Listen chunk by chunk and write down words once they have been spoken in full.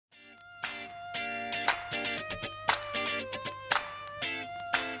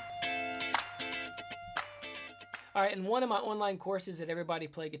All right, in one of my online courses at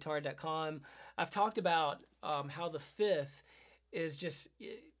everybodyplayguitar.com, I've talked about how the fifth is just,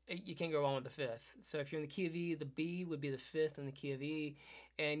 you can't go wrong with the fifth. So if you're in the key of E, the B would be the fifth in the key of E,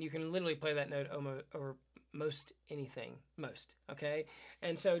 and you can literally play that note over most anything, okay?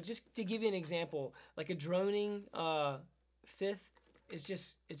 And so just to give you an example, like a droning fifth is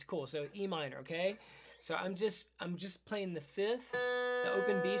just, it's cool. So E minor, okay? So I'm just playing the fifth, the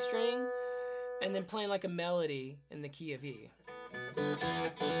open B string, and then playing like a melody in the key of E.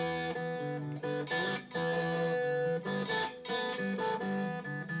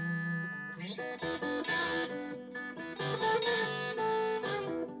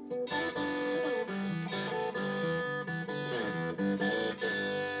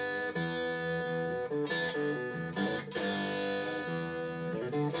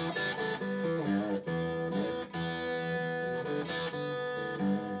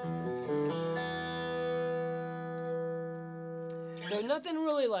 So nothing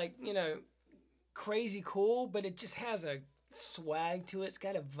really like, you know, crazy cool, but it just has a swag to it. It's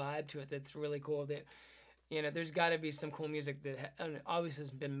got a vibe to it that's really cool. That, you know, there's got to be some cool music that obviously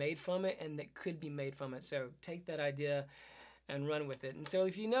has been made from it and that could be made from it. So take that idea and run with it. And so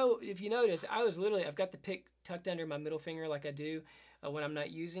if you notice, I've got the pick tucked under my middle finger like I do when I'm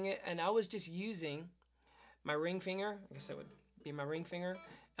not using it, and I was just using my ring finger. I guess that would be my ring finger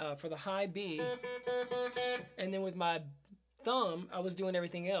for the high B, and then with my thumb, I was doing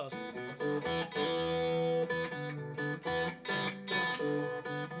everything else.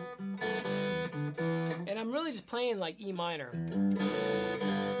 And I'm really just playing like E minor.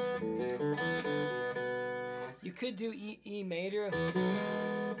 You could do E major.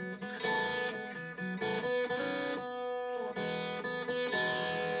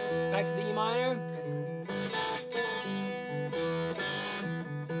 Back to the E minor.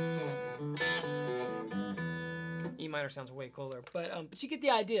 E minor sounds way cooler, but you get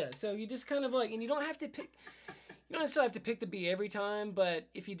the idea. So you just kind of like, and you don't have to pick. You don't necessarily have to pick the B every time, but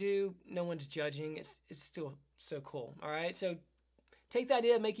if you do, no one's judging. It's still so cool. All right, so take the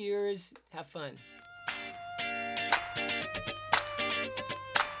idea, make it yours, have fun.